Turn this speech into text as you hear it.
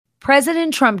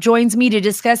President Trump joins me to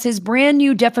discuss his brand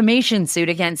new defamation suit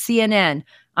against CNN.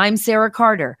 I'm Sarah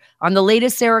Carter. On the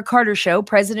latest Sarah Carter Show,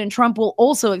 President Trump will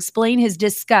also explain his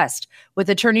disgust with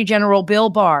Attorney General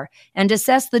Bill Barr and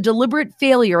assess the deliberate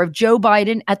failure of Joe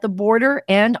Biden at the border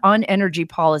and on energy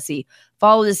policy.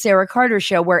 Follow the Sarah Carter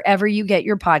Show wherever you get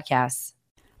your podcasts.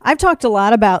 I've talked a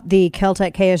lot about the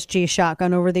Kel-Tec KSG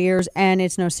shotgun over the years, and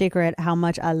it's no secret how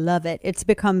much I love it. It's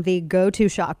become the go-to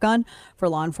shotgun for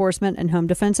law enforcement and home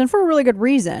defense, and for a really good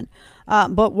reason.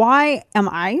 But why am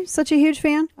I such a huge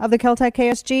fan of the Kel-Tec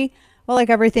KSG? Well,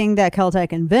 like everything that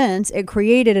Kel-Tec invents, it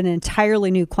created an entirely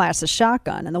new class of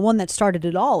shotgun, and the one that started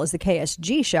it all is the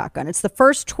KSG shotgun. It's the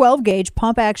first 12-gauge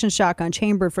pump-action shotgun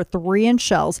chambered for 3-inch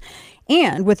shells,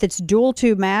 and with its dual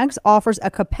tube mags offers a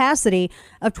capacity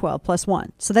of 12 plus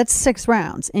 1. So that's 6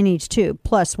 rounds in each tube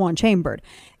plus 1 chambered.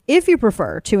 If you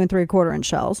prefer 2 3/4 inch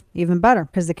shells, even better,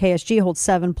 because the KSG holds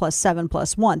 7 plus 7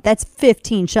 plus 1. That's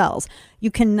 15 shells.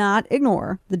 You cannot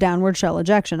ignore the downward shell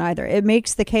ejection either. It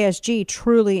makes the KSG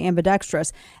truly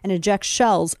ambidextrous and ejects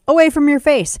shells away from your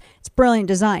face. It's brilliant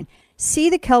design. See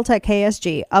the Kel-Tec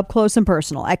KSG up close and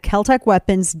personal at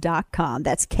keltecweapons.com.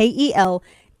 That's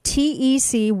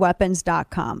KELTEC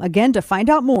weapons.com. Again, to find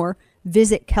out more,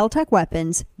 visit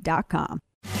keltecweapons.com.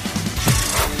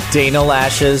 Dana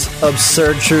Lash's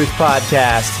Absurd Truth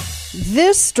Podcast.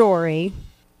 This story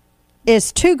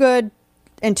is too good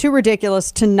and too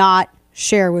ridiculous to not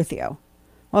share with you.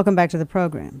 Welcome back to the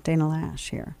program. Dana Lash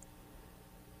here.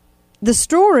 The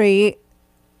story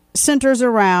centers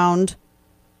around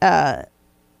a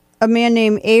man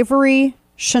named Avery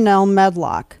Chanel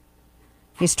Medlock.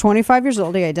 He's 25 years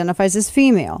old. He identifies as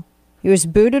female. He was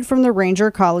booted from the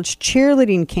Ranger College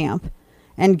cheerleading camp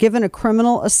and given a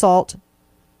criminal assault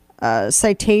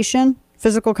citation,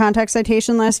 physical contact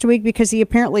citation last week because he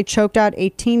apparently choked out a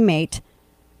teammate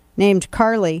named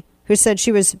Carly, who said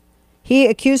he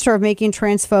accused her of making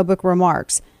transphobic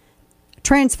remarks.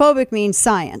 Transphobic means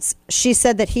science. She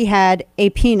said that he had a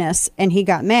penis and he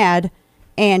got mad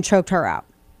and choked her out,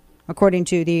 according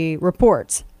to the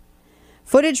reports.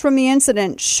 Footage from the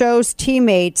incident shows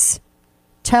teammates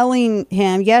telling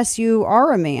him, yes, you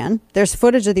are a man. There's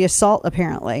footage of the assault,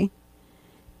 apparently.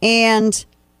 And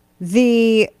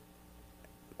the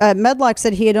Medlock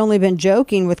said he had only been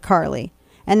joking with Carly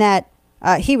and that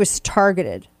he was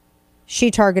targeted.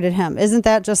 She targeted him. Isn't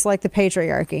that just like the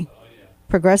patriarchy? Oh, yeah.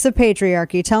 Progressive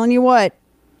patriarchy. Telling you what.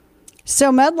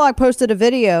 So Medlock posted a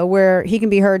video where he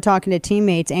can be heard talking to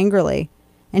teammates angrily.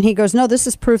 And he goes, no, this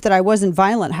is proof that I wasn't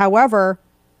violent. However,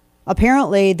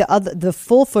 apparently the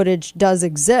full footage does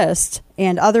exist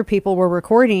and other people were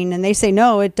recording and they say,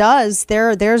 no, it does.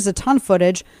 There's a ton of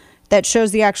footage that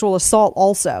shows the actual assault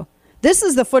also. This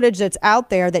is the footage that's out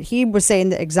there that he was saying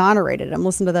that exonerated him.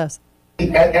 Listen to this.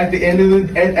 At the end of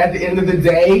the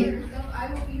day,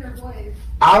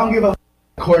 I don't give a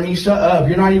Courtney, shut up.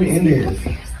 You're not even in this.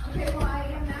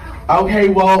 Okay,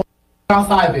 well,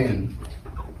 outside then.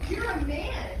 You're a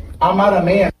man. I'm not a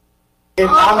man. If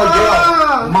I'm a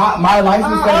girl, my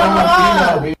license says I'm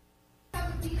a female, bitch.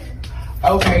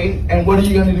 Okay, and what are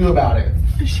you gonna do about it?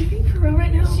 Is she being for real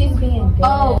right now? She's being dead.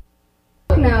 Oh.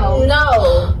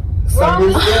 No. So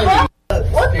you're scary.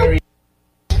 Scary.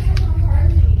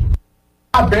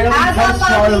 I barely touched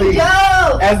Charlie.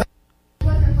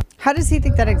 How does he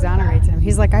think that exonerates him?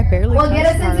 He's like, I barely touched Carly. Well,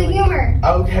 get a sense of humor.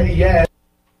 Okay, yes.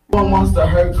 No one wants to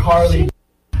hurt Carly.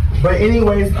 But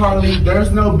anyways, Carly,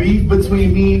 there's no beef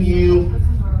between me and you.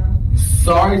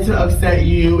 Sorry to upset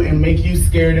you and make you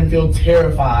scared and feel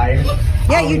terrified.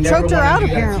 Yeah, you choked her out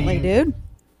apparently, dude.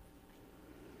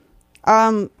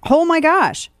 Oh my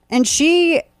gosh. And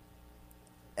she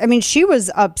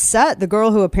was upset, the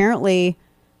girl who apparently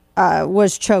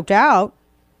was choked out,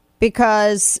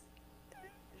 because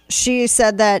she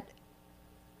said that,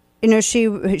 you know, she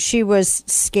was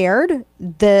scared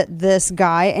that this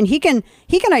guy, and he can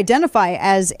identify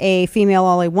as a female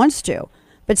all he wants to.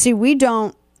 But see, we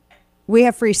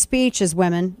have free speech as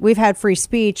women. We've had free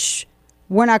speech.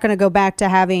 We're not going to go back to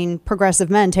having progressive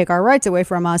men take our rights away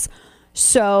from us.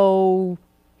 So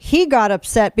he got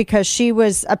upset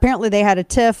because apparently they had a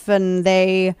tiff and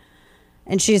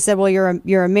she said, well,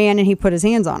 you're a man, and he put his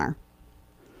hands on her,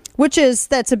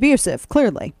 that's abusive,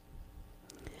 clearly.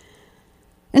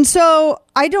 And so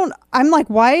I'm like,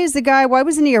 why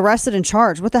wasn't he arrested and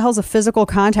charged? What the hell's a physical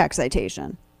contact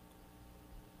citation?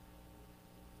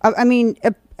 I mean,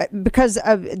 because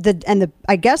of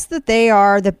I guess that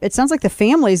it sounds like the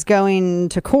family's going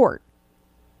to court.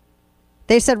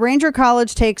 They said Ranger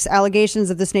College takes allegations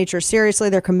of this nature seriously.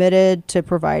 They're committed to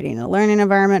providing a learning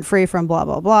environment free from blah,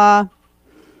 blah, blah.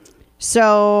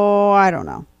 So I don't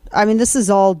know. I mean, this is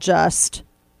all just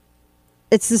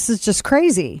this is just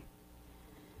crazy.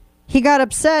 He got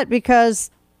upset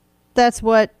because that's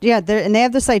what, and they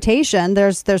have the citation.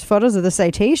 There's photos of the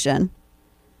citation.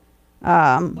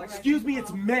 Excuse me,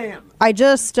 it's ma'am. I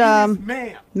just,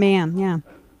 ma'am. Ma'am, yeah.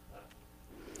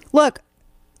 Look,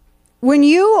 I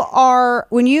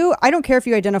don't care if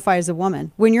you identify as a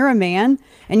woman. When you're a man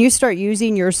and you start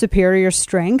using your superior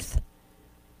strength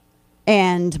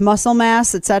and muscle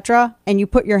mass, etc., and you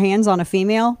put your hands on a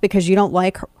female because you don't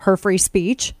like her free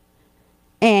speech,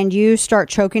 and you start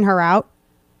choking her out,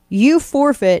 you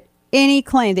forfeit any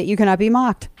claim that you cannot be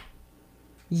mocked.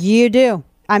 You do.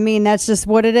 I mean, that's just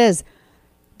what it is.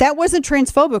 That wasn't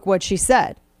transphobic, what she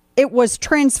said. It was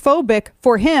transphobic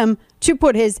for him to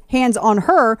put his hands on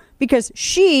her because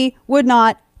she would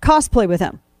not cosplay with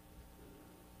him.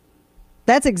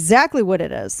 That's exactly what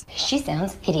it is. She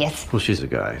sounds hideous. Well, she's a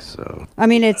guy, so. I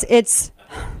mean, it's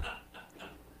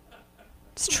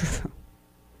true.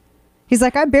 He's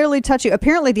like, I barely touch you.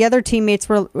 Apparently, the other teammates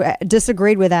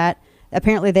disagreed with that.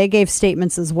 Apparently, they gave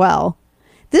statements as well.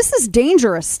 This is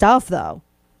dangerous stuff, though.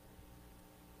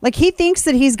 Like, he thinks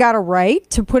that he's got a right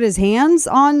to put his hands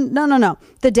on. No.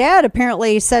 The dad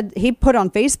apparently said, he put on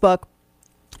Facebook,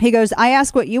 he goes, I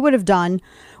ask what you would have done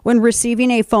when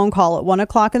receiving a phone call at 1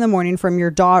 o'clock in the morning from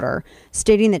your daughter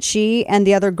stating that she and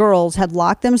the other girls had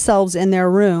locked themselves in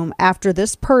their room after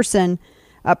this person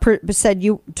said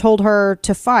you told her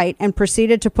to fight and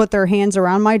proceeded to put their hands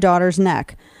around my daughter's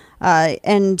neck.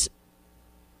 And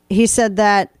he said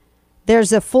that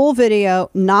there's a full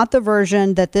video, not the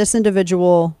version that this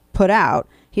individual put out.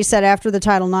 He said after the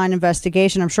Title IX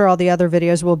investigation, I'm sure all the other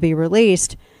videos will be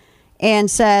released,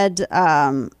 and said,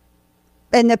 and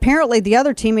apparently the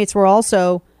other teammates were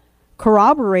also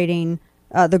corroborating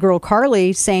the girl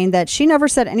Carly, saying that she never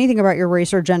said anything about your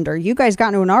race or gender. You guys got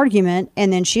into an argument,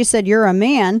 and then she said, you're a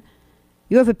man,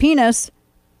 you have a penis.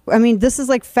 I mean, this is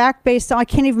like fact-based. I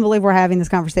can't even believe we're having this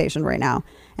conversation right now.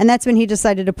 And that's when he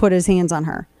decided to put his hands on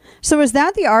her. So is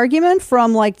that the argument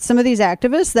from like some of these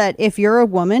activists, that if you're a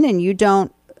woman and you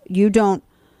don't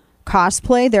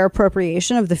cosplay their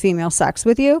appropriation of the female sex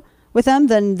with them,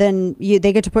 then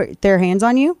they get to put their hands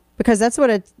on you? Because that's what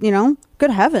it,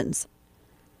 good heavens.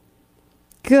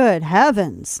 Good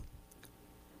heavens.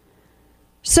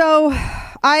 So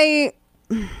I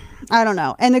don't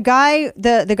know. And the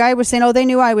guy was saying, oh, they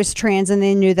knew I was trans and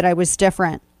they knew that I was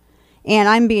different. And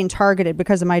I'm being targeted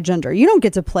because of my gender. You don't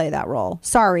get to play that role.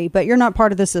 Sorry, but you're not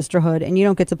part of the sisterhood and you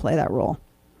don't get to play that role.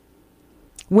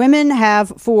 Women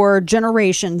have for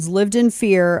generations lived in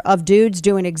fear of dudes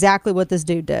doing exactly what this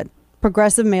dude did.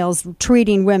 Progressive males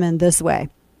treating women this way.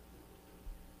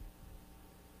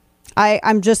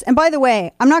 And by the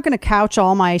way, I'm not going to couch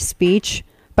all my speech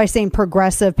by saying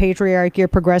progressive patriarchy or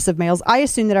progressive males. I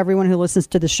assume that everyone who listens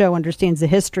to the show understands the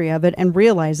history of it and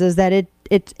realizes that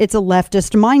it's a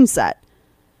leftist mindset.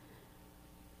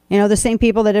 The same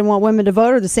people that didn't want women to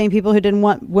vote are the same people who didn't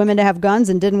want women to have guns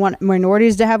and didn't want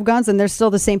minorities to have guns. And they're still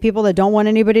the same people that don't want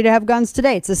anybody to have guns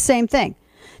today. It's the same thing.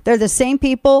 They're the same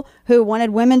people who wanted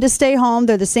women to stay home.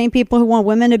 They're the same people who want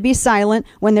women to be silent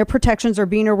when their protections are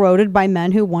being eroded by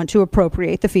men who want to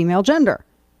appropriate the female gender.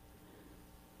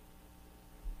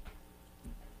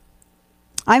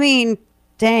 I mean,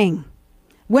 dang.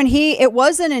 It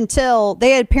wasn't until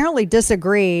they had apparently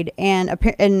disagreed, and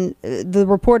the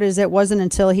report is it wasn't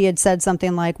until he had said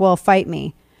something like, well, fight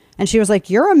me. And she was like,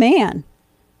 you're a man.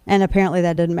 And apparently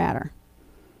that didn't matter.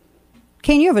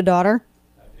 Kane, you have a daughter?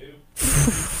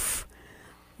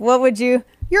 I do.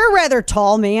 You're a rather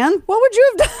tall man. What would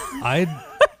you have done?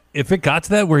 If it got to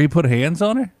that where he put hands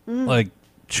on her, like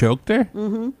choked her.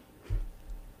 Mm-hmm.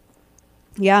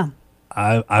 Yeah.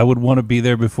 I would want to be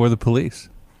there before the police.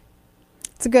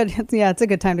 It's a good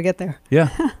time to get there. Yeah.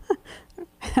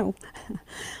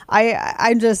 I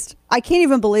can't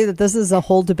even believe that this is a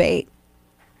whole debate.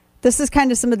 This is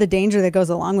kind of some of the danger that goes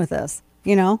along with this.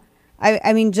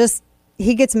 I mean, just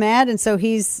he gets mad and so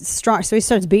he's strong. So he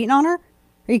starts beating on her.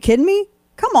 Are you kidding me?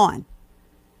 Come on.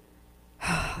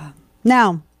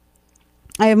 Now,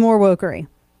 I have more wokery.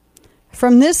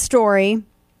 From this story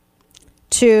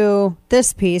to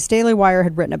this piece, Daily Wire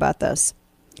had written about this.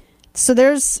 So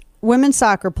there's women's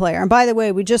soccer player. And by the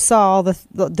way, we just saw all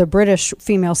the British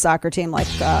female soccer team, like,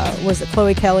 was it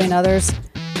Chloe Kelly and others?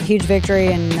 Huge victory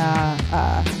in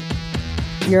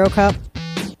Euro Cup.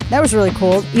 That was really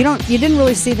cool. You didn't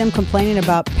really see them complaining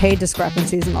about pay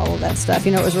discrepancies and all of that stuff.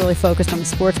 It was really focused on the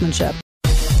sportsmanship.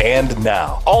 And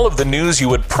now, all of the news you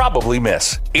would probably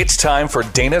miss. It's time for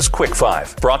Dana's Quick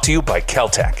Five, brought to you by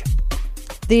Caltech.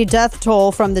 The death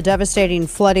toll from the devastating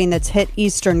flooding that's hit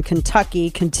eastern Kentucky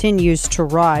continues to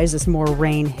rise as more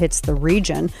rain hits the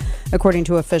region. According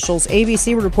to officials,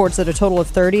 ABC reports that a total of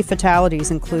 30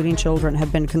 fatalities, including children,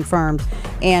 have been confirmed,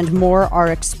 and more are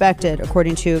expected.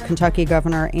 According to Kentucky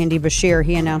Governor Andy Beshear,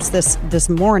 he announced this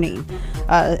morning.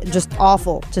 Just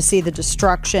awful to see the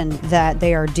destruction that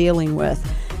they are dealing with.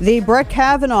 The Brett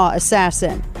Kavanaugh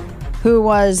assassin, who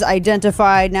was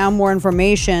identified. Now more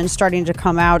information starting to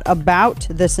come out about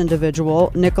this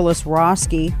individual, Nicholas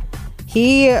Roski.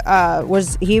 He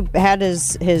had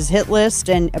his hit list,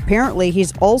 and apparently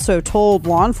he's also told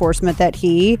law enforcement that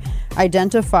he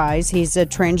identifies he's a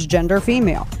transgender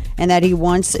female and that he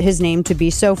wants his name to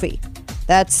be Sophie.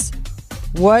 That's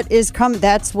what is coming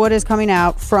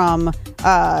out from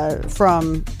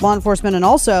law enforcement, and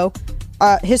also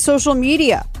his social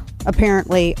media.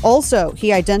 Apparently, also,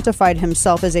 he identified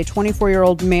himself as a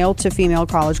 24-year-old male to female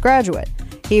college graduate.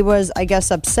 He was, I guess,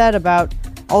 upset about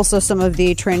also some of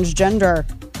the transgender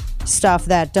stuff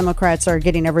that Democrats are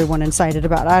getting everyone incited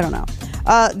about. I don't know.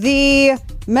 The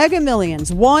Mega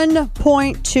Millions,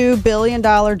 $1.2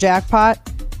 billion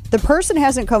jackpot. The person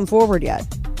hasn't come forward yet.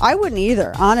 I wouldn't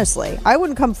either, honestly. I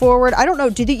wouldn't come forward. I don't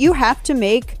know. Do you have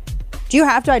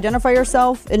to identify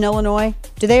yourself in Illinois?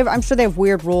 I'm sure they have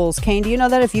weird rules. Kane, do you know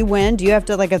that if you win, do you have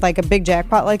to like a big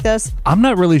jackpot like this? I'm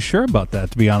not really sure about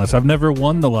that, to be honest. I've never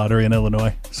won the lottery in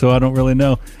Illinois, so I don't really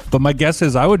know. But my guess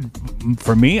is I would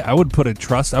put a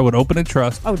trust. I would open a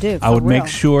trust. Oh, dude, I would make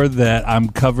sure that I'm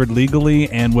covered legally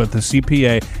and with the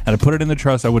CPA, and I put it in the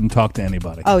trust. I wouldn't talk to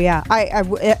anybody. Oh yeah,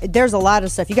 there's a lot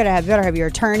of stuff. You better have your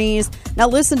attorneys. Now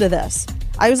listen to this.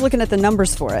 I was looking at the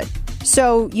numbers for it.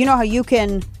 So you know how you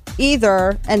can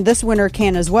either, and this winner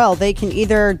can as well, they can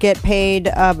either get paid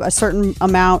a certain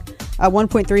amount,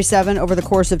 1.37 over the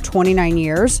course of 29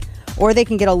 years, or they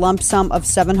can get a lump sum of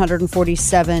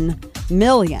 $747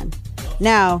 million.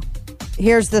 Now,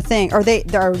 here's the thing, or they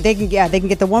can get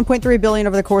the 1.3 billion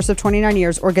over the course of 29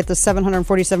 years, or get the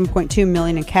 747.2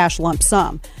 million in cash lump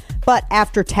sum. But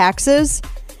after taxes,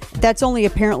 that's only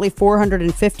apparently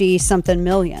 450 something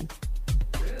million.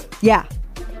 Yeah.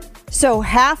 So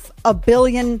 $500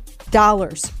 million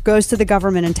goes to the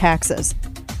government in taxes.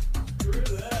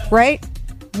 Right?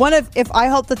 If I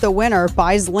hope that the winner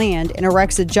buys land and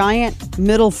erects a giant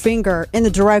middle finger in the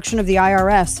direction of the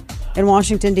IRS in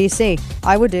Washington, D.C.,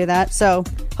 I would do that. So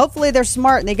hopefully they're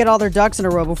smart and they get all their ducks in a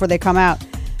row before they come out.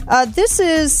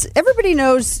 Everybody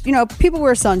knows, people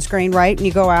wear sunscreen, right? When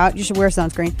you go out, you should wear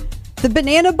sunscreen. The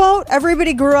banana boat,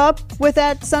 everybody grew up with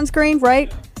that sunscreen, right?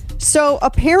 So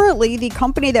apparently the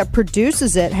company that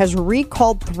produces it has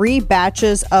recalled 3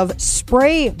 batches of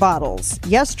spray bottles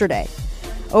yesterday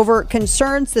over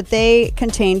concerns that they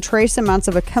contain trace amounts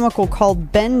of a chemical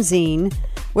called benzene,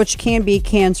 which can be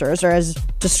cancerous, or as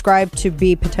described to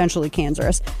be potentially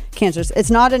cancerous.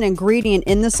 It's not an ingredient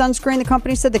in the sunscreen. The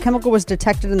company said the chemical was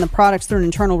detected in the products through an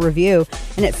internal review,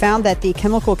 and it found that the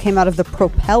chemical came out of the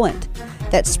propellant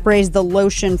that sprays the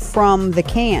lotion from the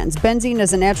cans. Benzene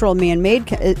is a natural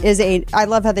man-made, I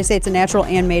love how they say it's a natural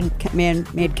and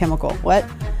man-made chemical. What?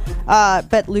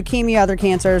 But leukemia, other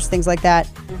cancers, things like that.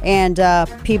 And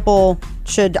people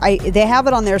they have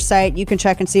it on their site. You can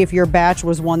check and see if your batch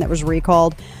was one that was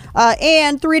recalled.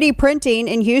 And 3D printing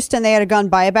in Houston, they had a gun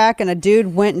buyback, and a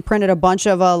dude went and printed a bunch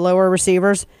of lower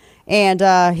receivers. And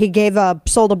he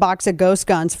sold a box of ghost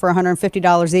guns for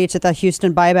 $150 each at the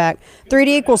Houston buyback. 3D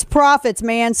equals profits,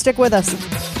 man. Stick with us.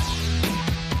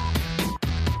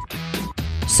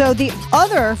 So the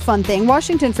other fun thing,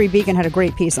 Washington Free Beacon had a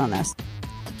great piece on this.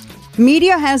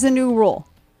 Media has a new rule.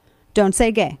 Don't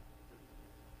say gay.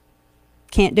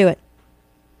 Can't do it.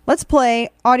 Let's play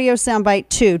audio soundbite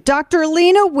 2. Dr.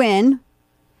 Lena Wynn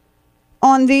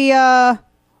on the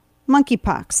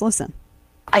monkeypox. Listen.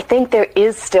 I think there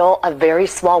is still a very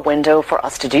small window for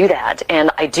us to do that.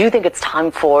 And I do think it's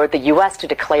time for the U.S. to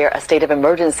declare a state of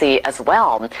emergency as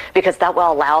well, because that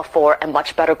will allow for a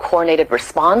much better coordinated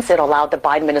response. It allowed the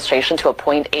Biden administration to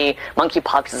appoint a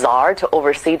monkeypox czar to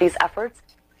oversee these efforts.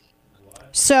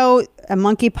 So, a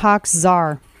monkeypox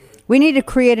czar. We need to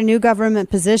create a new government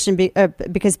position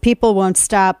because people won't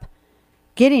stop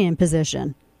getting in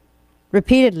position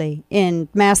repeatedly in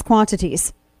mass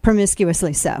quantities,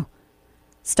 promiscuously so.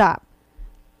 Stop.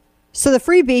 So the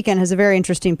Free Beacon has a very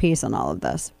interesting piece on all of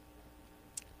this.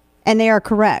 And they are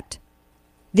correct.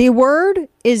 The word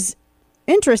is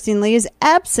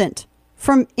absent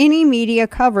from any media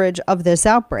coverage of this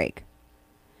outbreak.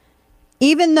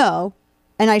 Even though,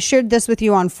 and I shared this with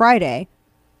you on Friday,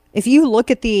 if you look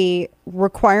at the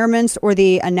requirements or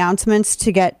the announcements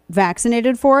to get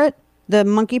vaccinated for it, the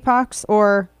monkeypox,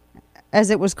 or as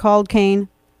it was called, Kane,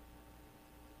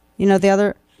 You know the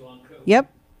other?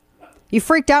 Yep. You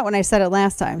freaked out when I said it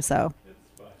last time, so.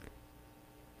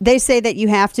 They say that you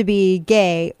have to be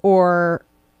gay or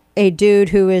a dude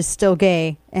who is still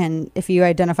gay, and if you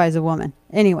identify as a woman.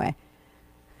 Anyway,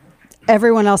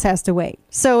 everyone else has to wait.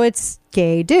 So it's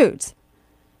gay dudes.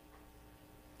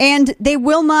 And they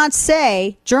will not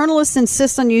say, journalists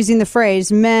insist on using the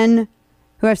phrase men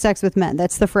who have sex with men.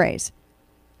 That's the phrase.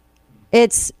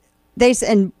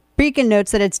 And Beacon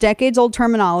notes that it's decades-old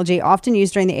terminology often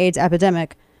used during the AIDS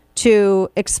epidemic to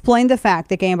explain the fact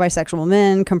that gay and bisexual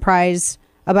men comprise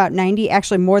about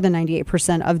more than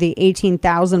 98% of the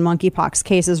 18,000 monkeypox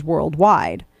cases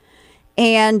worldwide.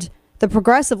 And the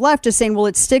progressive left is saying, well,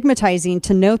 it's stigmatizing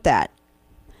to note that.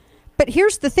 But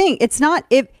here's the thing. It's not,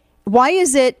 why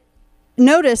is it,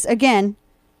 notice again,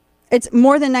 it's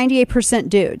more than 98%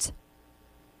 dudes.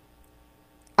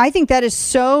 I think that is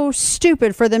so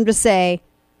stupid for them to say,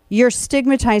 you're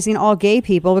stigmatizing all gay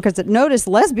people, because notice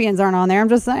lesbians aren't on there. I'm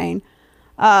just saying.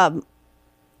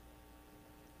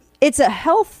 It's a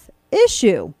health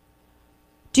issue.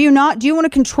 Do you want to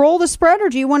control the spread, or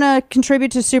do you want to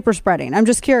contribute to super spreading? I'm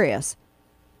just curious.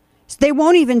 So they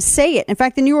won't even say it. In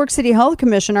fact, the New York City Health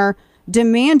Commissioner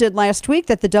demanded last week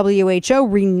that the WHO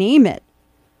rename it,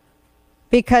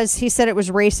 because he said it was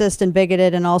racist and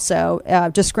bigoted and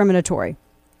also discriminatory.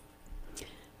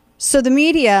 So the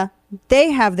media,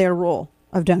 they have their rule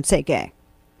of don't say gay.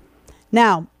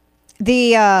 Now,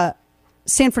 the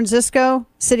city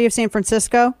of San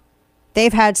Francisco,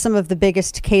 they've had some of the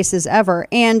biggest cases ever.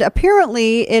 And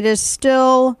apparently it is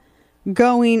still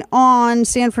going on.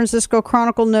 San Francisco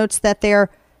Chronicle notes that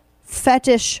their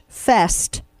fetish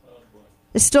fest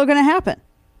is still going to happen.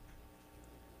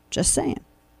 Just saying.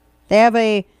 They have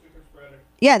they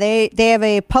have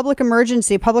a public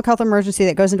health emergency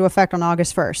that goes into effect on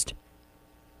August 1st.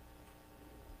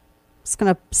 Just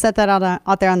going to set that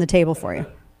out there on the table for you.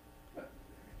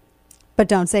 But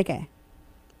don't say gay.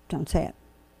 Don't say it.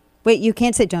 Wait, you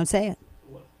can't say don't say it.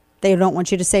 They don't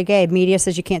want you to say gay. Media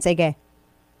says you can't say gay.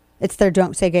 It's their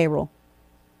don't say gay rule.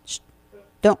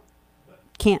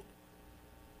 Can't.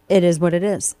 It is what it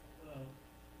is.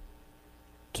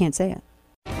 Can't say it.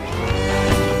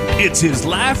 It's his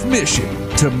life mission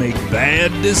to make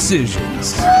bad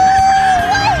decisions.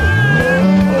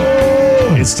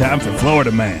 It's time for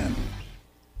Florida Man.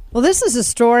 Well, this is a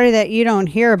story that you don't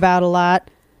hear about a lot.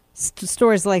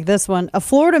 Stories like this one. A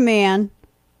Florida man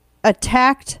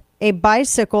attacked a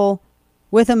bicycle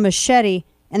with a machete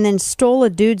and then stole a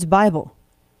dude's Bible.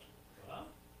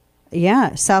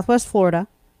 Yeah, Southwest Florida.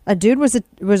 A dude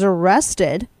was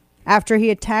arrested after he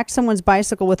attacked someone's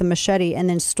bicycle with a machete and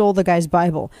then stole the guy's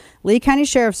Bible. Lee County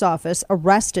Sheriff's Office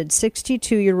arrested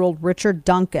 62-year-old Richard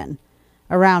Duncan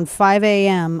around 5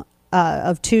 a.m.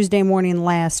 Of Tuesday morning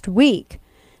last week.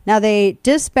 Now, they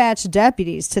dispatched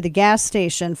deputies to the gas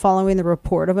station following the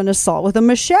report of an assault with a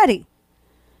machete.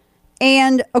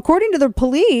 And according to the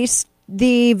police,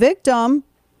 the victim,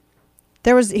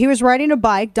 he was riding a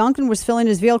bike. Duncan was filling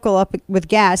his vehicle up with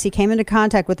gas. He came into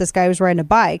contact with this guy who was riding a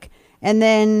bike. And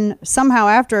then somehow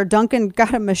after, Duncan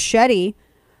got a machete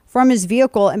from his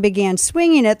vehicle and began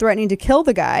swinging it, threatening to kill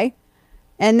the guy.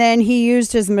 And then he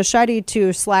used his machete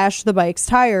to slash the bike's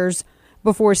tires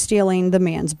before stealing the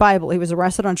man's Bible. He was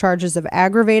arrested on charges of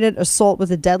aggravated assault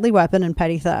with a deadly weapon and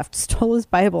petty theft. Stole his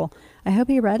Bible. I hope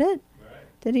he read it.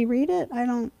 Did he read it? I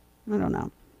don't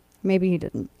know. Maybe he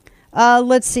didn't.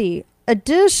 Let's see.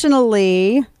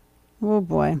 Additionally, oh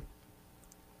boy.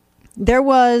 There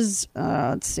was,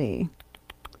 let's see.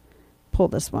 Pull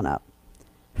this one up.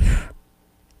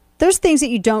 There's things that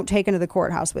you don't take into the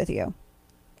courthouse with you.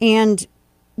 And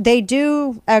they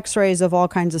do x-rays of all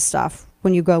kinds of stuff.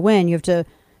 When you go in, you have to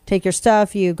take your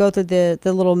stuff. You go through the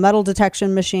little metal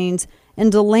detection machines.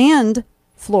 In DeLand,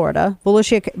 Florida,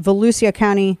 Volusia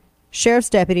County Sheriff's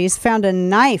deputies found a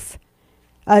knife,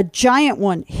 a giant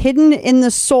one, hidden in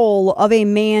the sole of a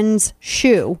man's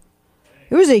shoe.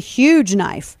 It was a huge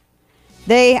knife.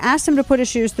 They asked him to put his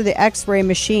shoes through the x-ray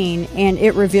machine, and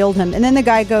it revealed him. And then the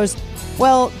guy goes,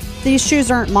 well, these shoes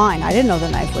aren't mine. I didn't know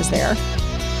the knife was there.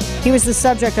 He was the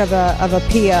subject of a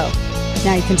PO.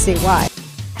 Now you can see why.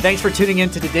 Thanks for tuning in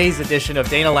to today's edition of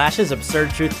Dana Lash's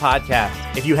Absurd Truth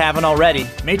Podcast. If you haven't already,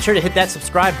 make sure to hit that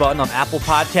subscribe button on Apple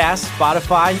Podcasts,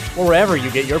 Spotify, or wherever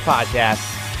you get your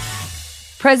podcasts.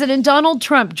 President Donald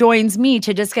Trump joins me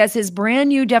to discuss his brand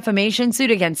new defamation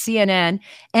suit against CNN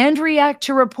and react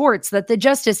to reports that the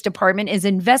Justice Department is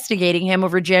investigating him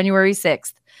over January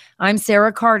 6th. I'm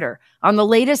Sarah Carter. On the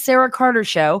latest Sarah Carter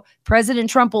Show,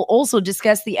 President Trump will also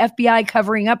discuss the FBI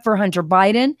covering up for Hunter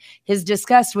Biden, his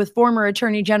disgust with former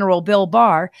Attorney General Bill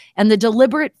Barr, and the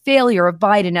deliberate failure of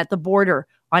Biden at the border.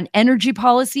 on energy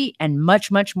policy and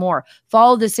much, much more.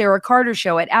 Follow The Sarah Carter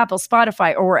Show at Apple,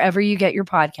 Spotify, or wherever you get your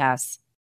podcasts.